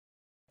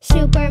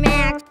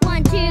SuperMax,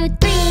 1, 2,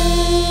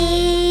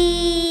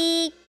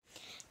 3.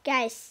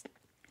 Guys,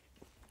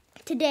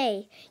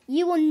 today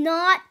you will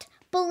not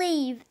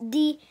believe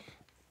the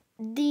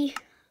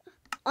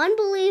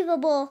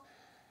unbelievable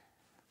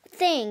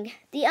thing,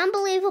 the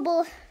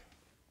unbelievable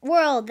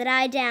world that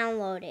I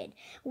downloaded.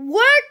 Working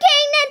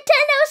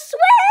Nintendo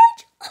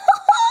Switch!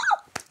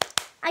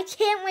 I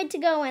can't wait to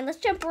go in. Let's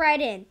jump right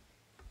in.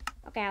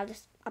 Okay, I'll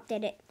just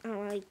update it. I don't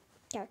really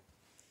care.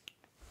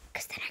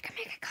 Because then I can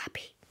make a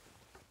copy.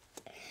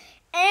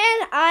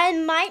 And I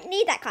might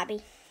need that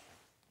copy.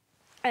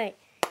 Alright.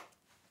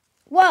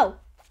 Whoa.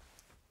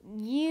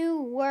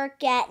 You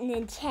work at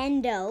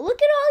Nintendo.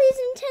 Look at all these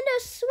Nintendo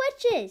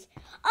Switches.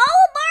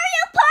 Oh,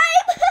 Mario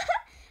Pipe!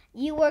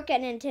 You work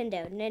at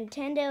Nintendo.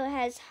 Nintendo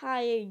has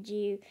hired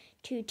you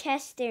to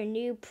test their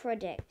new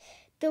product.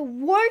 The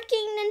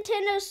Working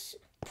Nintendo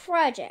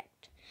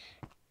Project.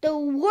 The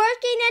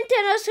Working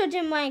Nintendo Switch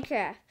in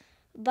Minecraft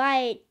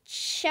by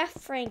Chef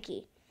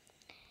Frankie.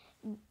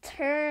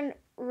 Turn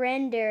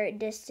render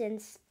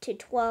distance to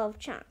 12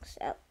 chunks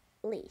at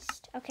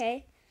least.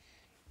 Okay.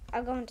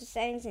 I'll go into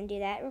settings and do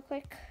that real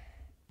quick.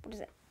 What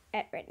is it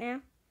at right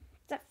now?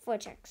 It's at 4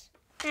 chunks.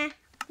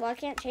 Well, I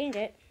can't change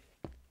it.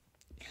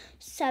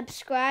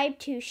 Subscribe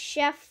to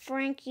Chef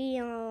Frankie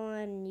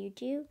on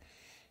YouTube.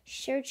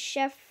 Search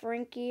Chef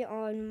Frankie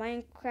on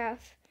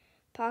Minecraft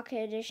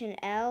Pocket Edition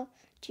L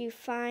to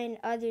find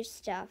other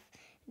stuff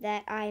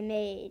that I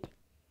made.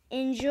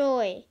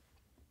 Enjoy.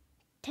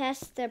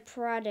 Test the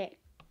product.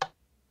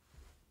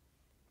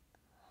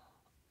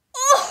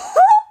 Oh!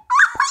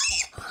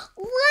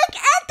 Look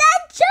at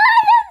that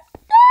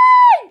giant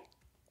thing!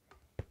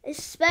 A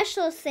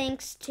special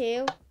thanks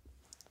to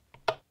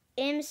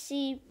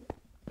MC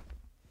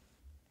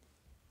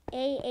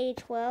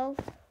AA12.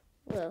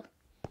 Whoa.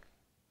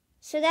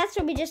 So that's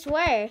what we just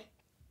were.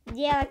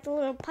 Yeah, like the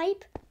little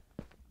pipe.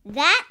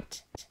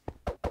 That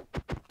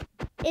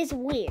is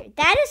weird.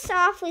 That is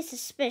awfully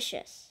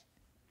suspicious.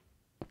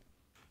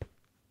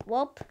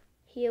 Whoop.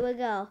 Here we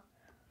go.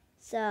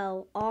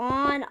 So,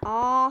 on,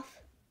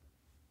 off.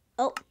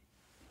 Oh.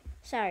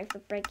 Sorry for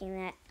breaking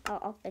that.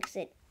 I'll fix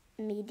it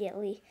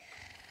immediately.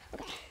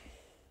 Okay.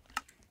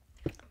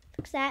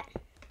 Fix that.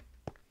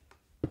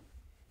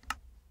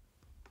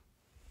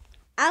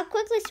 I'll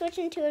quickly switch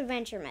into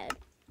adventure mode.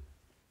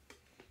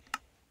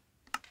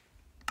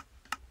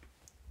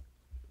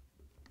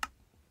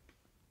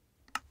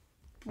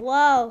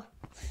 Whoa.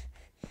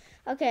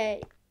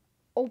 Okay.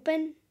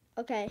 Open.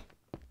 Okay.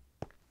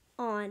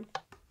 On.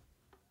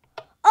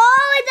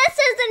 Oh, that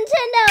says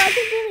Nintendo. I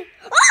can really...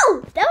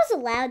 Oh, that was a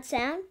loud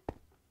sound.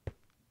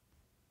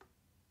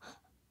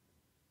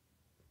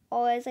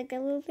 Oh, it's like a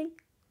little thing.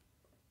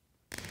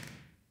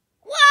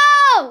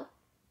 Whoa!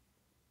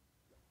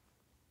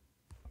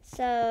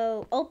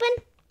 So, open.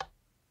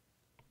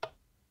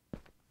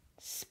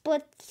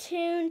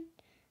 Splatoon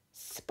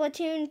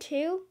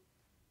 2.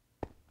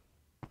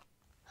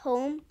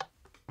 Home.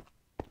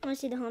 I want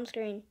to see the home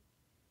screen.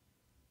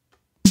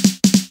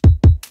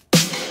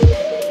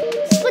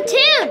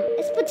 Splatoon!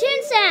 It's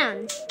Splatoon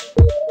sounds.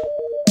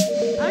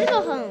 I want to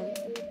go home.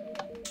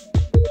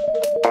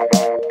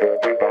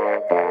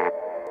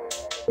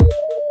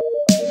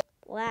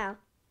 Wow.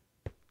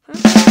 Huh?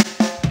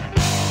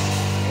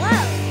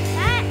 Whoa,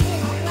 that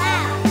is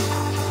loud.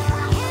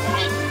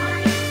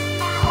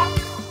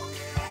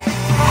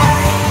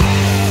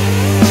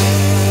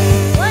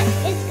 What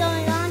is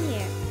going on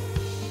here?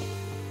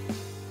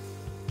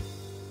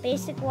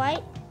 Basic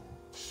white?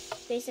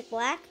 Basic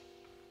black?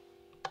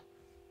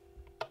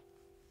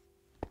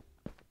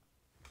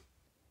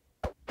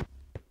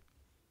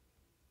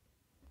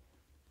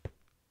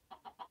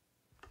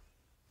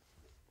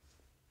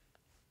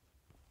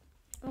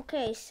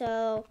 Okay,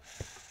 so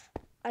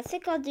I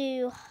think I'll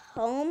do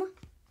home.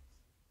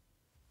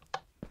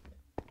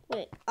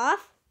 Wait,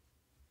 off?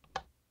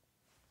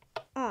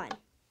 On.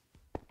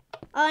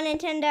 Oh,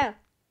 Nintendo.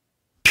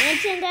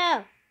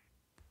 Nintendo.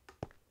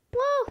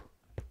 Whoa,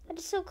 that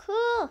is so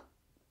cool.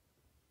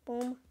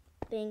 Boom,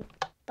 bing,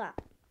 bop.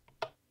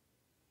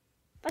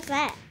 What's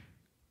that?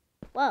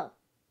 Whoa.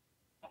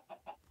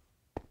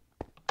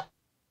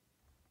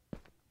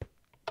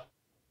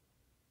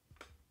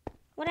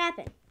 What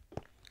happened?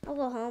 I'll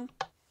go home.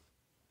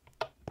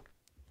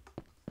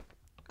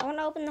 I want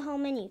to open the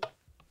home menu.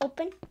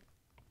 Open.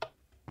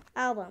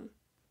 Album.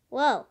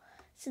 Whoa.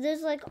 So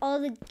there's like all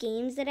the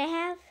games that I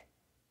have.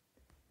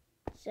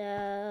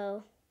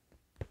 So.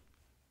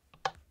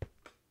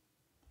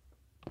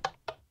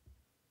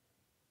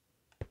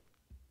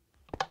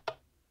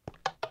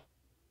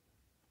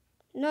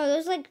 No,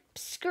 there's like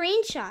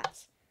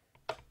screenshots.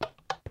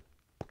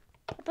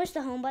 I push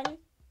the home button.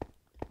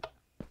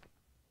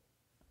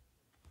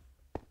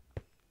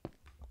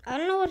 I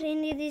don't know what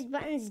any of these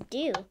buttons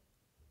do.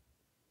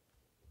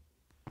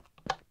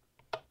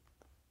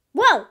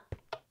 Whoa!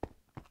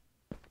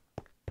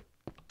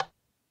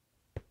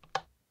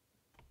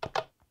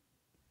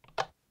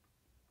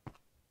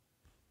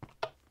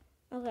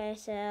 Okay,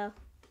 so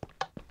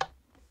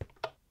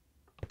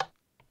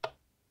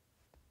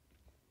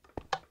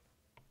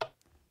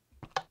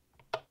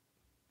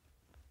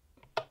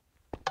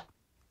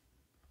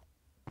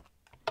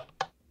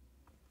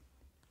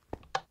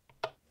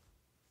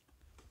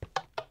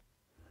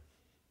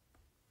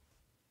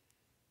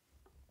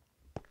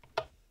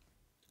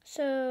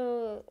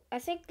So I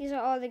think these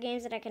are all the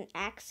games that I can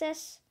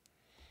access.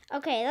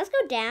 Okay, let's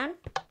go down.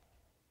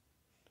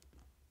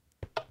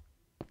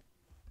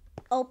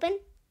 Open.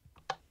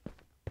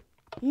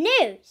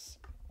 News.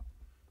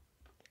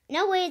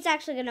 No way it's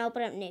actually going to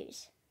open up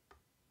news.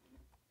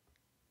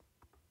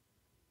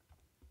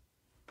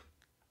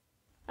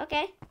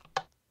 Okay.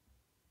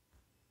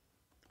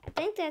 I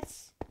think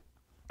that's...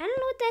 I don't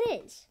know what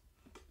that is.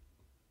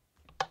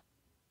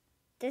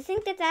 Do you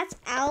think that that's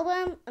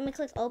album? Let me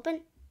click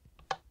open.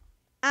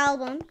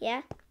 Album,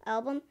 yeah,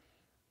 album.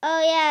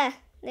 Oh yeah,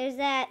 there's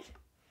that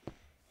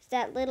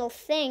little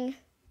thing.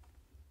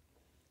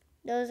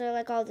 Those are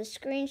like all the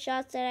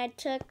screenshots that I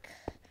took.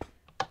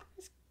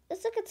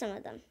 Let's look at some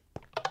of them.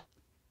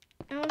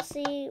 I want to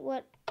see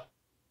what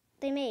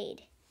they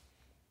made.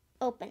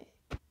 Open.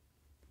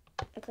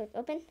 I click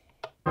open.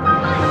 1,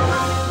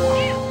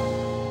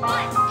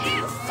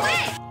 2, 3.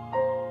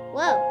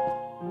 Whoa.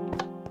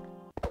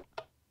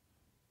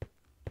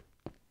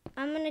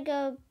 I'm gonna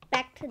go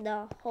back to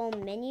the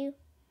home menu.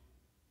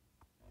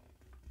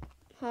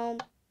 Home.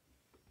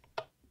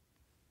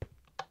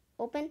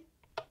 Open.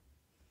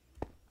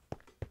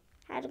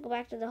 How to go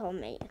back to the home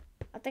menu?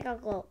 I think I'll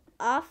go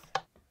off,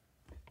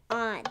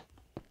 on.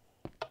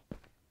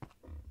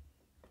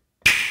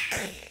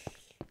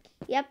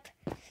 Yep.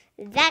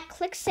 That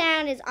click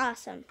sound is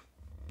awesome.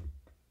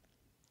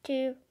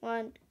 2,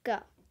 1, go.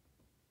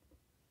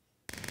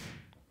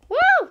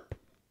 Woo!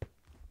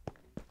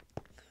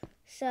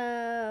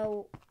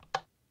 So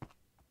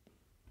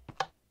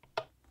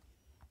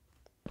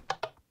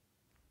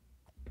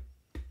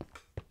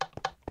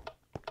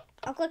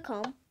I'll click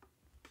home.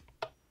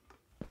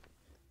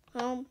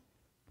 Home.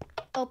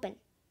 Open.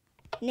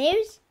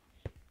 News.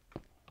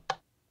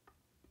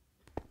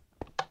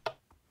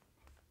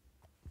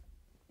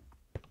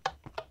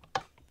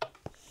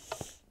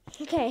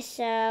 Okay,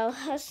 so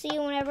I'll see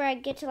you whenever I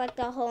get to like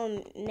the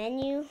home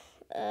menu.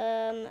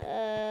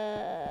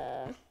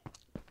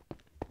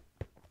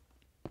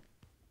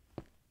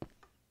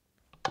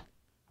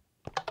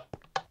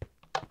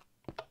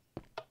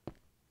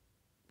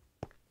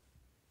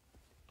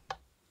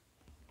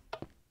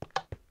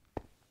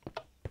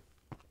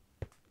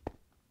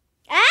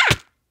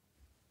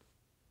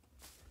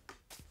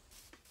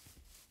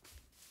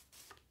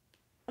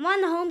 I'm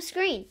on the home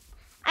screen.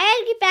 I had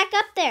to get back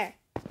up there.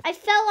 I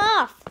fell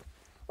off.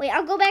 Wait,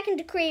 I'll go back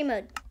into creative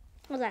mode.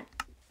 Hold on.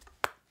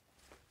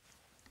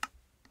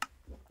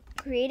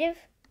 Creative.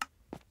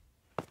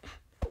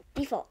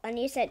 Default. I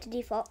need to set it to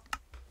default.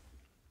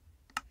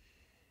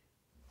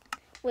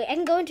 Wait, I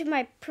can go into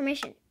my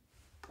permission.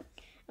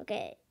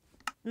 Okay.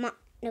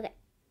 Okay.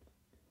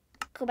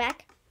 Go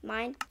back.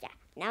 Mine. Yeah.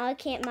 Now I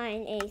can't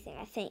mine anything,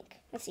 I think.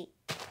 Let's see.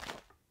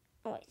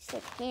 Oh, wait.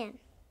 Still can.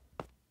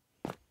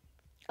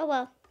 Oh,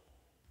 well.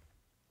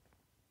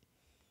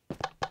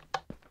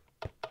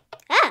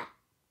 Ah!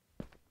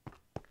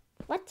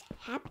 What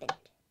happened?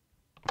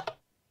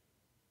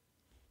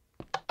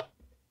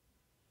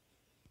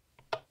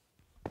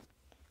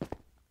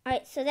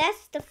 Alright, so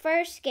that's the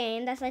first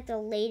game. That's like the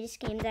latest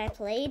game that I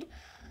played.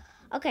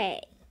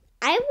 Okay.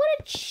 I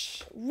want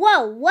to...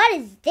 Whoa, what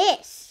is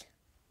this?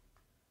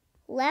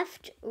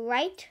 Left,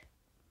 right.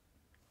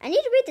 I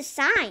need to read the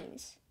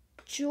signs.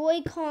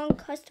 Joy-Con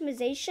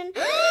customization.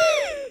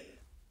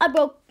 I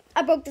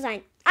broke the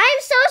sign. I'm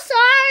so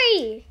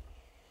sorry.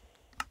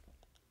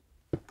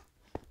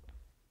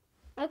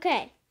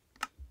 Okay.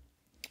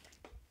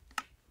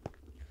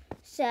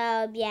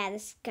 So, yeah,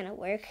 this is gonna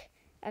work.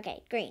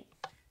 Okay, green.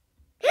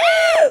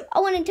 I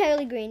want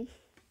entirely green.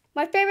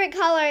 My favorite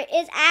color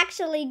is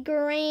actually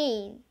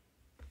green.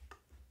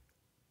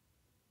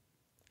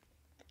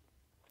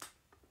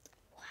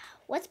 Wow,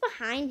 what's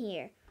behind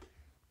here?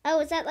 Oh,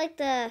 is that like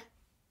the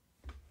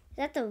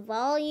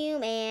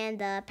volume and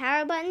the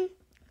power button?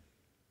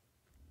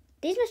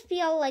 These must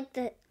be all like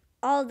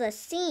all the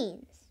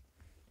scenes.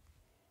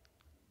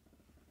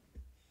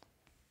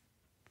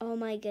 Oh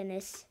my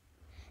goodness.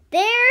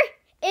 There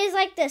is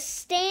like the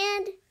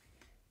stand,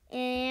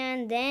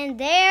 and then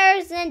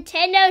there's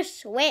Nintendo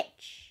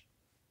Switch.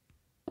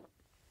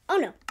 Oh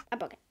no, I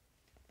broke it.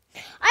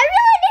 I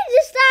really need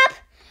to stop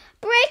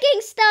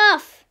breaking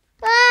stuff.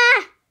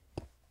 Ah!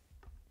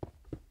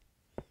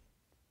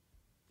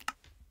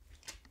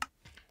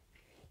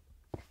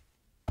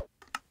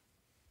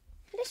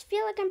 I just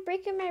feel like I'm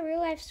breaking my real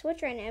life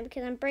Switch right now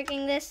because I'm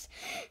breaking this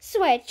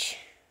Switch.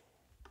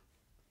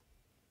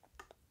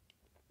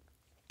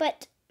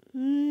 But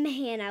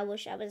man, I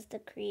wish I was the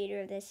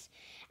creator of this.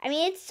 I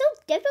mean, it's so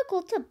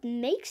difficult to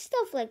make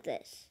stuff like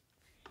this.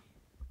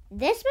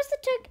 This must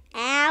have took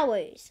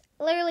hours,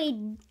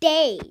 literally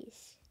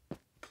days.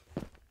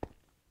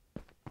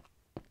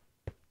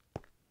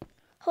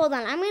 Hold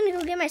on, I'm going to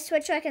go get my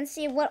Switch so I can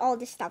see what all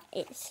this stuff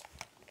is.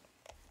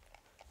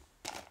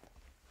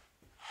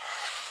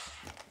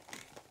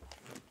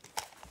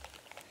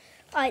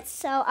 Alright,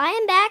 so I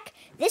am back.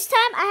 This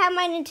time I have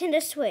my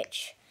Nintendo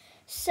Switch.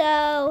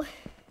 So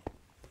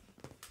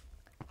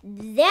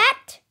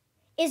that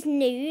is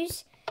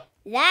news.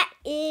 That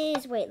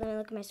is, wait, let me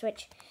look at my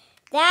Switch.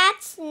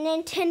 That's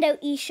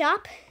Nintendo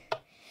eShop.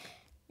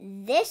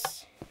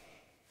 This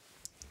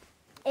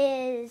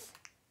is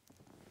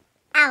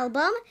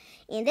album,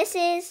 and this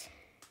is,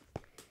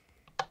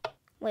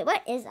 wait,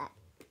 what is that?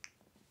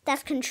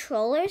 That's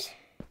controllers.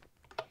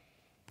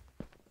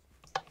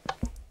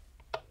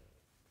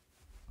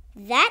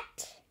 That,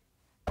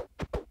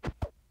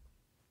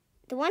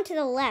 the one to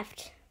the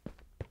left.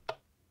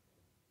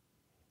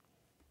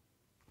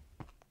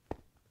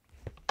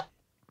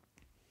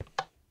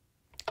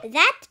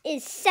 That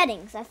is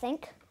settings, I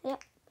think.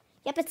 Yep.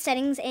 Yep, it's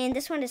settings, and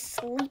this one is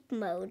sleep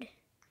mode.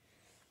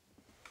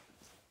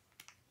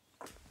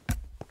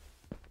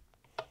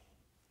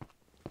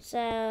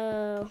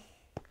 So,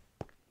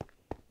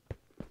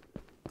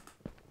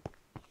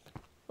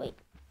 wait.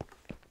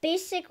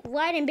 Basic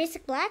white and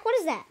basic black? What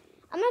is that?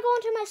 I'm going to go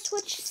into my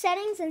Switch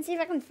settings and see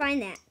if I can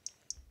find that.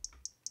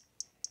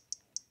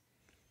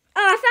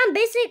 Oh, I found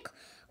basic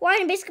white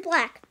and basic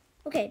black.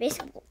 Okay,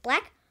 basic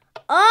black.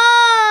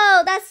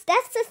 Oh, that's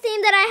the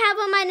theme that I have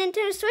on my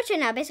Nintendo Switch right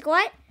now. Basic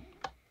white.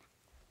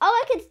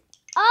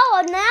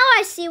 Oh, now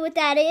I see what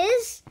that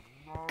is.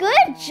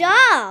 Good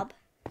job.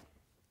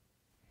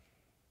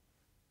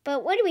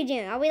 But what are we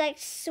doing? Are we like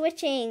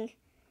switching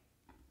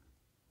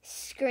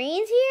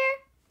screens here?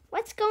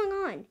 What's going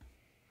on?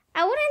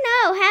 I want to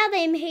know how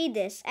they made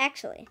this,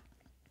 actually.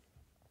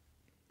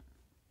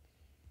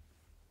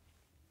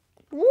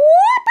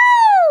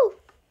 Whoopoo!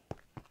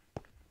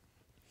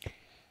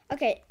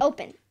 Okay,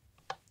 open.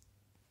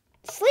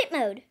 Sleep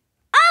mode.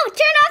 Oh,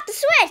 turn off the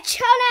Switch.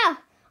 Oh, no.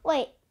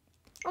 Wait.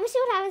 Let me see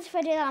what happens if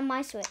I do that on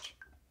my Switch.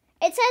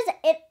 It says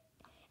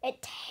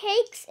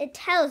it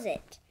tells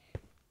it.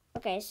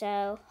 Okay,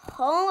 so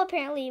home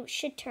apparently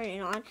should turn it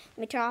on. Let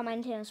me turn on my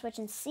Nintendo Switch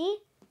and see.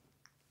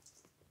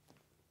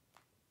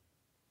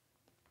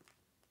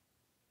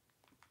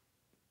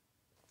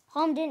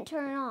 Home didn't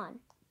turn on.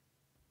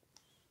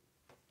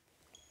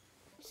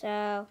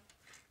 So,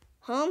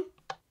 home.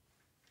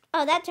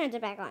 Oh, that turns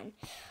it back on.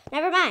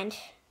 Never mind.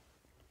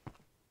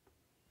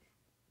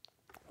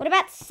 What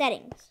about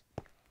settings?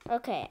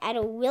 Okay, I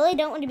really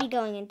don't want to be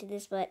going into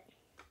this, but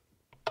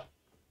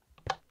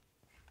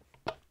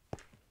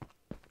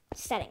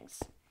settings.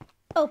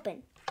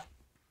 Open.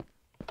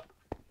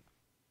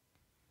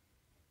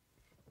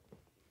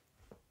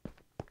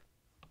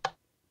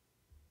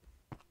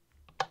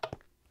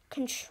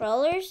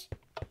 Controllers.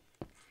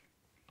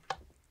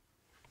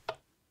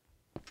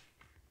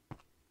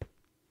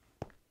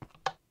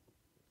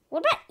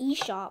 What about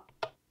eShop?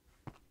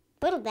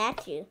 What'll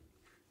that do?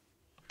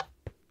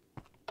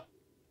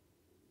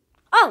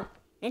 Oh,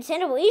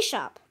 Nintendo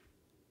eShop.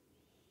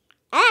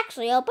 I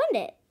actually opened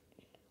it.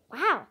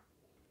 Wow.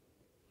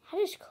 That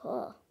is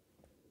cool.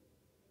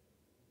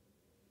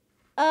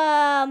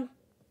 Hello?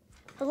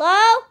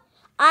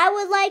 I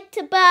would like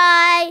to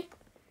buy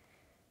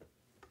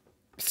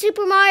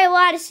Super Mario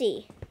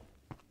Odyssey.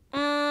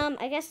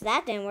 I guess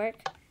that didn't work.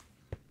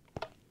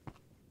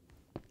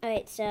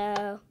 Alright,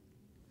 so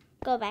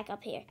go back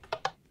up here.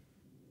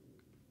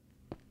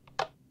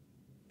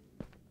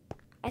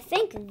 I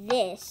think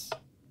this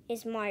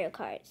is Mario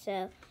Kart,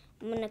 so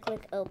I'm gonna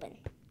click open.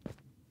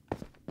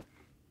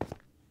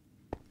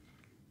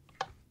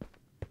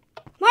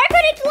 Mario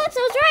Kart 8 Deluxe,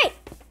 I was right!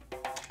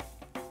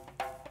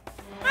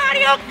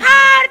 Mario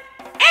Kart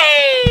 8!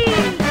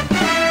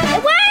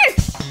 It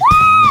worked!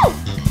 Woo!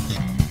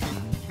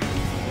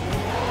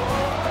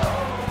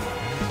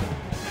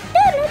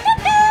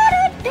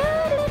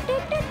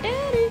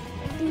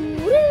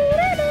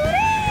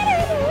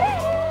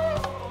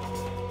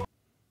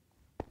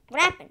 What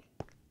happened?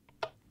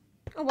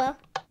 Oh well.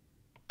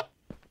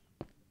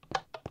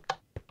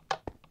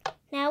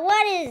 Now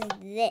what is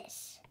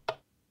this?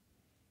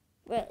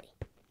 Really?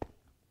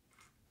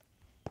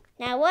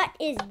 Now what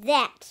is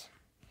that?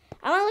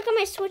 I want to look at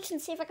my Switch and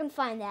see if I can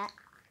find that.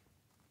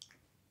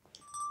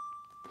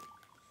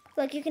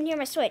 Look, you can hear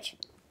my Switch.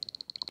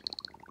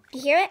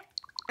 You hear it?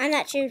 I'm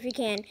not sure if you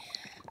can.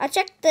 I'll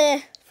check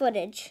the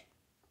footage.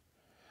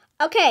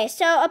 Okay,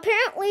 so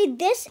apparently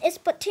this is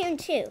Splatoon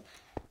 2.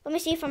 Let me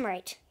see if I'm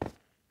right.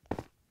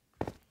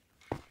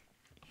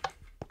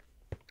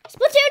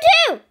 Splatoon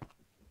 2!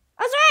 I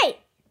was right!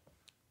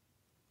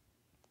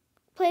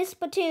 Play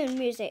Splatoon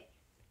music.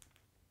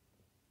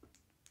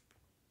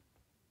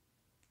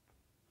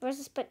 Where's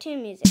the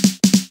Splatoon music?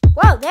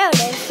 Whoa, there it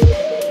is.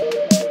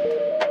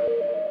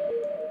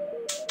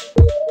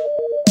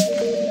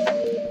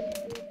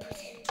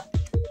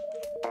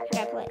 I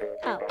gotta play.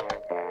 Oh,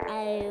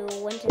 I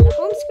went to the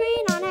home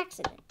screen on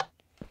accident.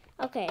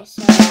 Okay,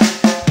 so.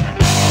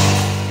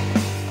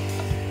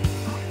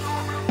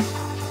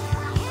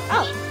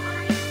 Oh,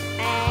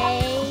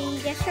 I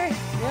guess we're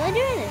really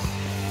doing this.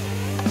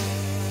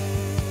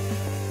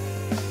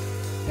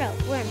 No,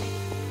 where am I?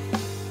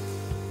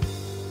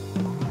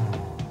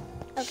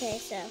 Okay,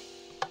 so.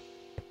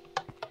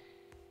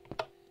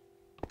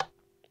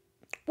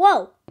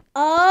 Whoa!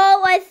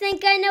 Oh, I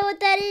think I know what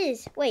that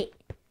is. Wait,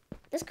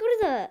 let's go to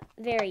the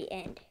very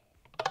end.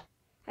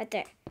 Right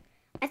there.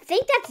 I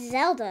think that's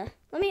Zelda.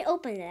 Let me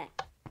open that.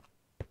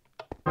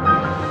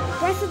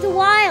 Breath of the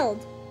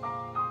Wild.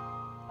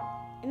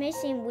 It may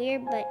seem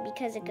weird, but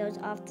because it goes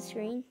off the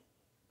screen.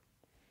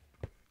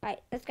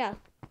 Alright, let's go.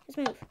 Let's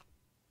move.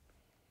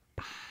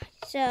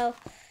 So,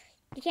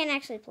 you can't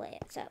actually play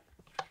it, so.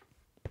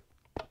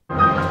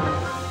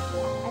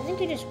 I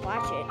think you just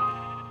watch it.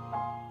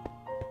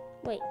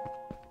 Wait.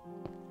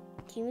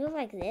 Can you move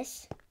like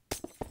this?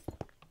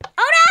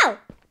 Oh no!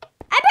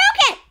 I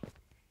broke it!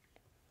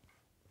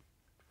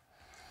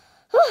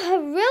 I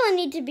really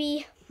need to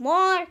be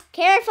more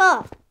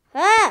careful.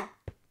 Ah!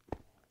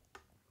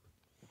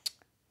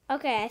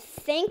 Okay, I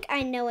think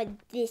I know what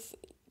this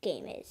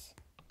game is.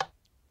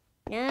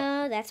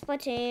 No, that's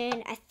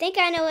Splatoon. I think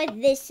I know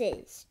what this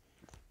is.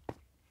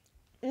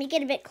 Let me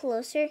get a bit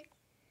closer.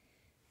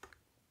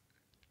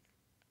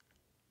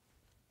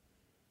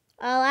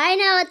 Oh, I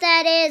know what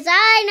that is.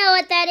 I know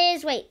what that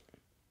is. Wait.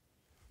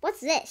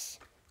 What's this?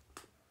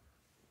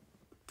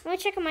 Let me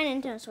check on my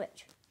Nintendo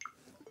Switch.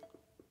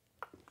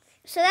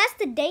 So that's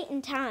the date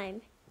and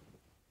time.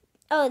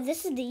 Oh,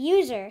 this is the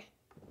user.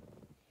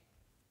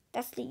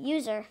 That's the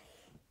user.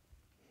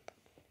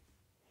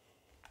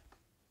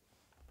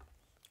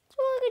 That's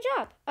a really good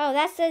job. Oh,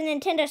 that's the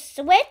Nintendo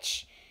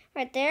Switch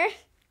right there.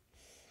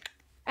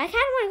 I kind of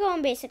want to go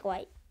on basic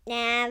white.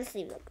 Nah, let's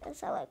leave it like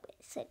this. I like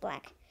basic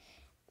black.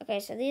 Okay,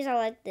 so these are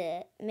like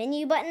the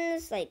menu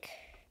buttons. Like,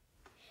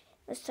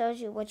 this tells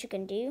you what you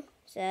can do.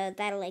 So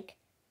that'll like.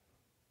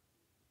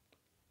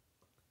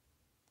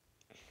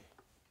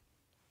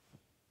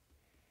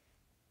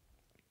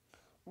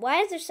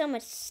 Why is there so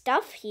much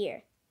stuff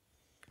here?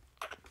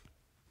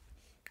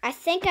 I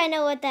think I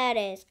know what that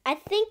is. I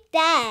think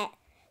that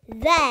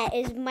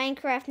is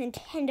Minecraft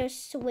Nintendo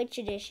Switch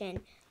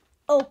Edition.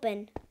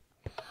 Open.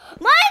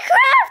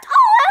 Minecraft!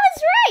 Oh, I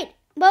was right!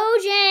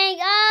 Mojang!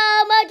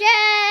 Oh,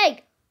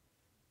 Mojang!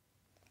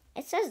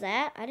 It says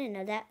that. I didn't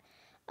know that.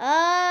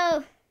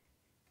 Oh.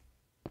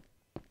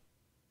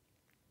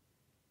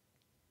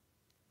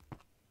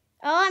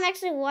 Oh, I'm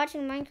actually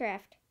watching Minecraft.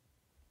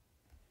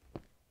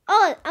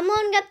 Oh, I'm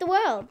loading up the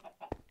world.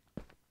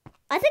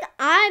 I think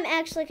I'm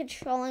actually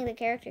controlling the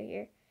character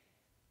here.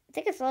 I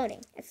think it's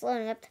loading. It's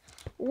loading up.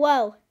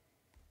 Whoa.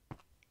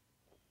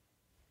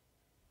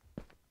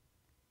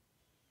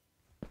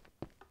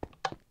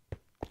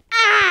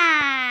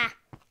 Ah!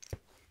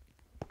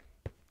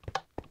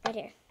 Right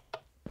here.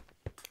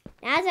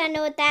 Now that I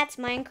know what that's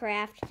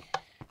Minecraft,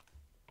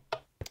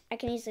 I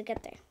can easily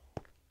get there.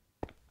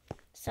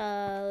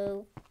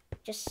 So,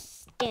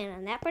 just stand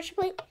on that pressure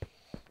plate.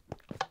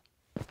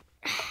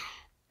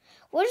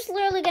 We're just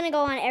literally going to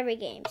go on every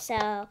game. So,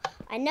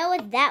 I know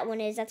what that one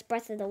is. That's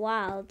Breath of the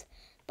Wild.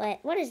 But,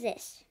 what is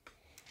this?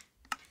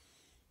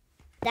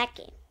 That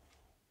game.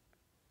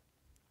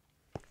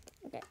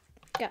 Okay,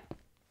 go.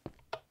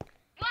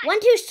 1,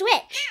 2,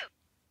 switch.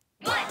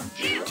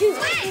 1, 2,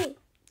 3.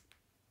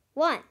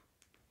 1,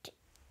 2.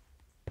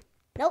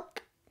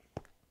 Nope.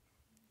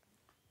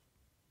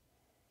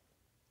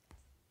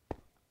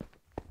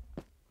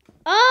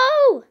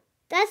 Oh!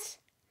 That's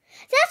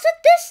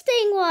what this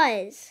thing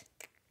was.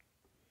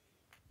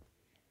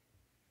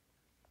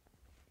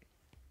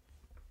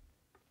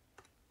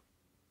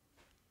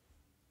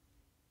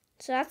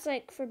 So that's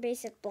like for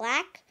basic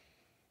black.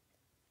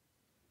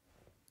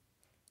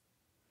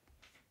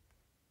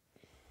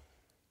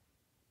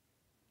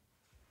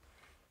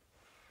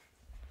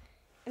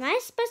 Am I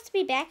supposed to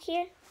be back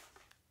here?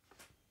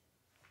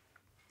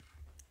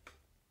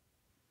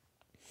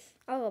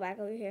 I'll go back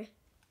over here.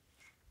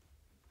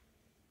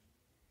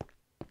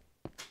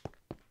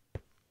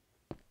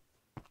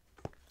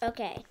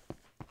 Okay.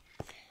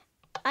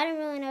 I don't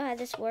really know how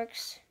this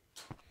works,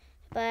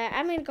 but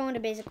I'm going to go into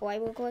basic white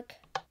real quick.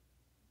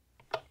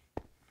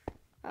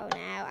 Oh,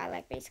 now I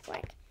like basic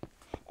black.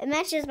 It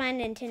matches my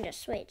Nintendo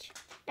Switch.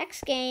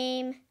 Next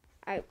game.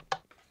 Alright.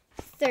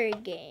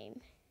 Third game.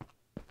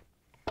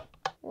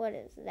 What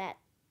is that?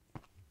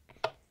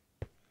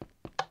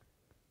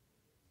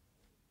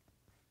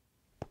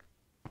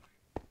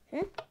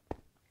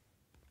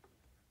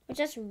 It's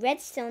just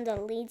redstone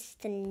that leads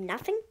to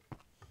nothing?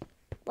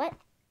 What?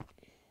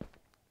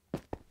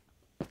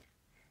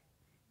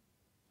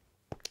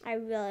 I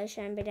really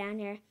shouldn't be down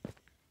here.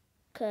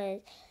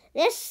 Because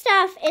this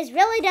stuff is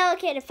really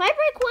delicate. If I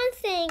break one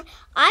thing,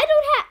 I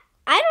don't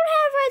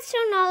have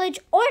redstone knowledge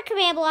or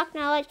command block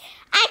knowledge.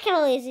 I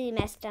can easily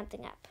mess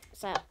something up.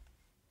 So,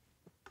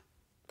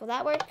 will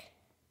that work?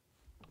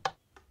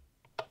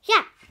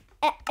 Yeah,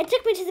 it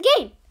took me to the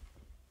game.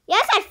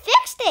 Yes, I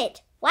fixed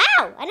it. Wow,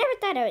 I never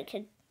thought I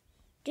could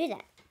do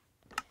that.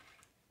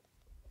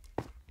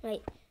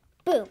 Wait,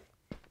 boom.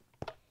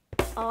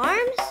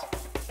 Arms.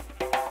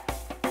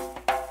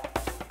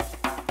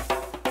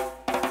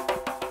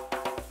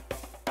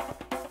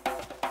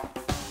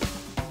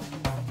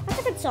 That's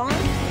a good song.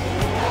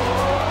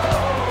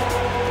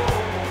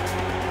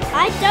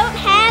 I don't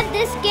have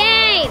this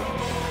game,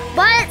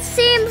 but it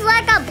seems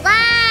like a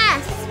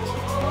blast.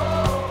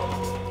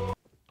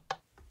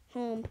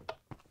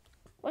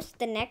 What's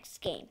the next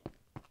game?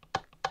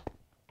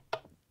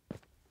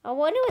 I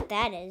wonder what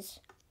that is.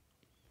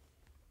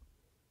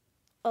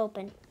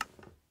 Open.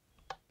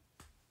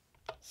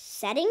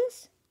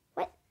 settings?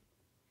 What?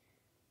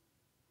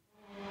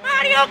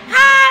 Mario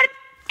Kart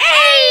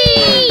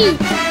 8!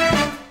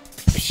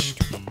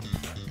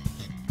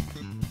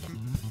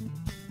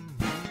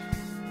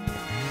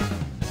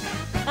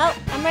 Oh,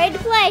 I'm ready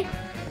to play.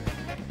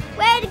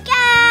 Ready to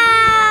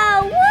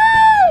go!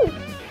 Woo!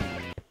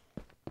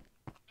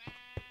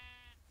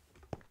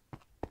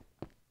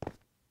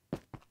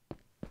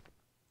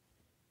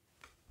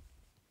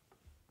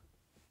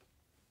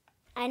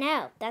 I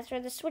know, that's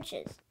where the switch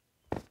is.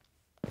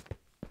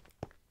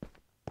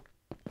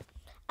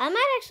 I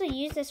might actually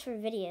use this for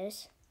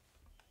videos.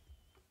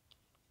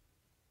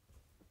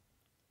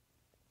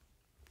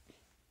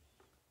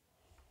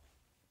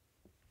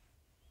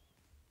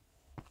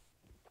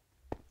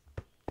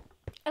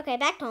 Okay,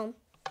 back home.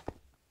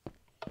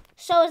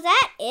 So is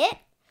that it?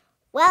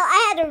 Well,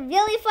 I had a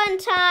really fun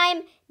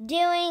time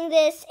doing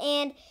this,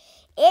 and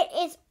it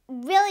is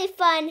really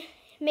fun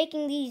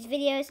making these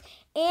videos,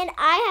 and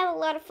I have a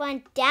lot of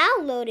fun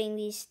downloading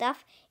these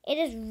stuff. It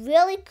is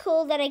really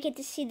cool that I get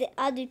to see the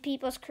other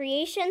people's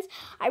creations.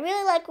 I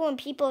really like when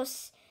people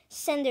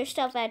send their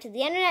stuff out to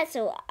the internet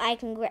so I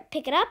can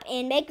pick it up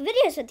and make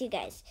videos with you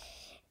guys.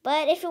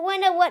 But if you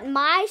want to know what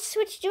my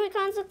Switch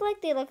Joy-Cons look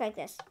like, they look like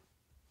this.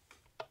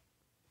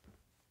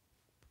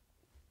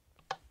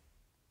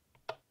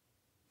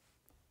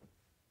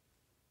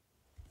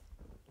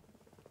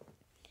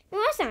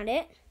 No, that's not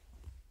it.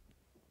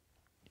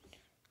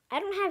 I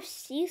don't have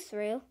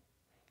see-through.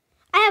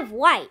 I have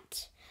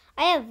white.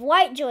 I have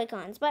white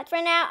Joy-Cons, but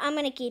for now, I'm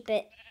going to keep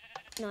it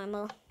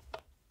normal.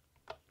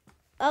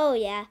 Oh,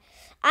 yeah.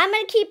 I'm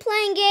going to keep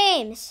playing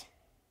games.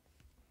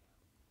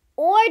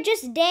 Or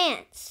just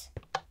dance.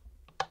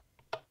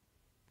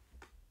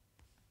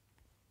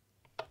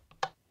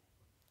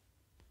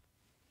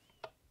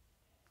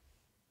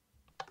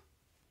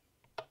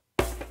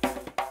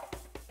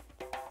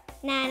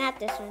 Nah, not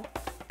this one.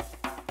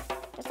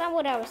 That's not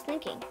what I was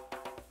thinking.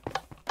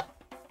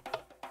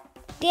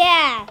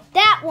 Yeah,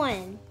 that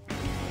one.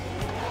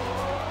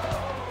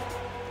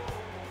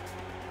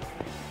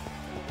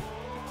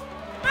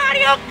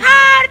 Mario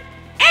Kart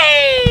 8!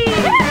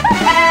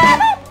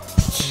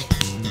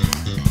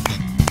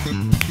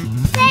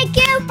 Thank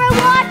you for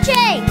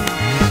watching.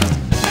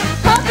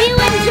 Hope you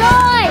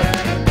enjoyed.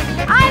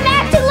 I'm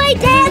actually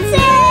dancing.